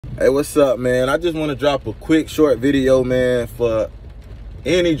Hey, what's up, man? I just want to drop a quick short video, man, for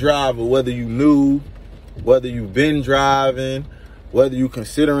any driver, whether you new, whether you've been driving, whether you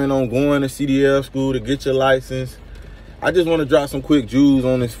considering on going to CDL school to get your license. I just want to drop some quick jewels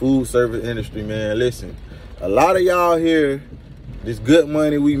on this food service industry, man. Listen, a lot of y'all here, this good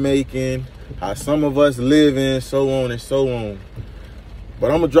money we making, how some of us living, so on and so on. But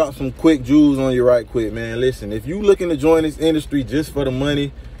I'm gonna drop some quick jewels on you right quick, man. Listen, if you looking to join this industry just for the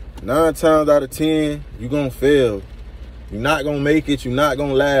money, 9 times out of 10, you're gonna fail. You're not gonna make it, you're not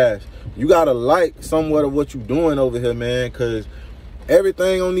gonna last. You gotta like somewhat of what you're doing over here, man, because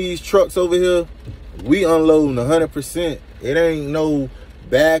everything on these trucks over here, we unloading 100%. It ain't no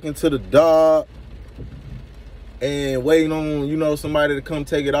back into the dock and waiting on, somebody to come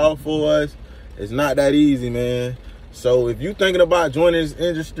take it off for us. It's not that easy, man. So if you thinking about joining this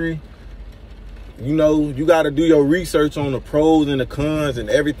industry, you got to do your research on the pros and the cons and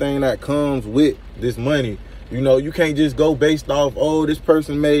everything that comes with this money. You can't just go based off, oh, this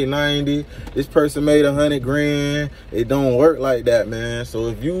person made 90, this person made 100 grand. It don't work like that, man. So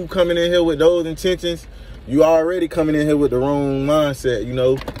if you coming in here with those intentions, you already coming in here with the wrong mindset,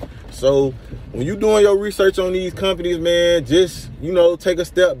 So when you doing your research on these companies, man, just, take a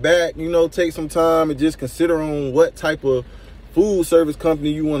step back, take some time and just consider on what type of food service company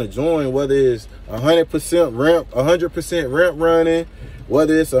you want to join, whether it's 100% ramp running,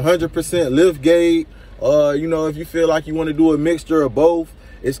 whether it's 100% lift gate, or, if you feel like you want to do a mixture of both.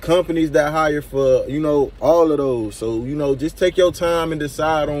 It's companies that hire for, all of those. So, just take your time and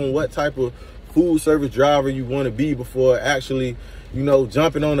decide on what type of food service driver you want to be before actually,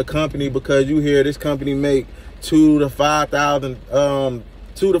 jumping on the company because you hear this company make $2,000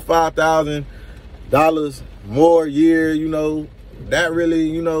 to $5,000 more a year. That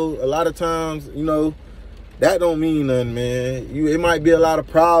really, a lot of times, that don't mean nothing, man. It might be a lot of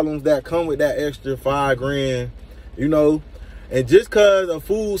problems that come with that extra $5 grand, And just because a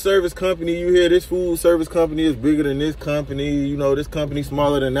food service company, you hear this food service company is bigger than this company, this company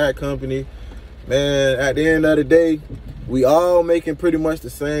smaller than that company, man, at the end of the day, we all making pretty much the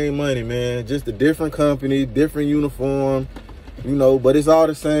same money, man. Just a different company, different uniform, but it's all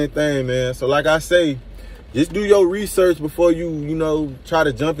the same thing, man. So like I say, just do your research before you, try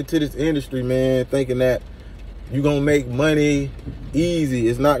to jump into this industry, man, thinking that you're going to make money easy.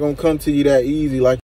 It's not going to come to you that easy like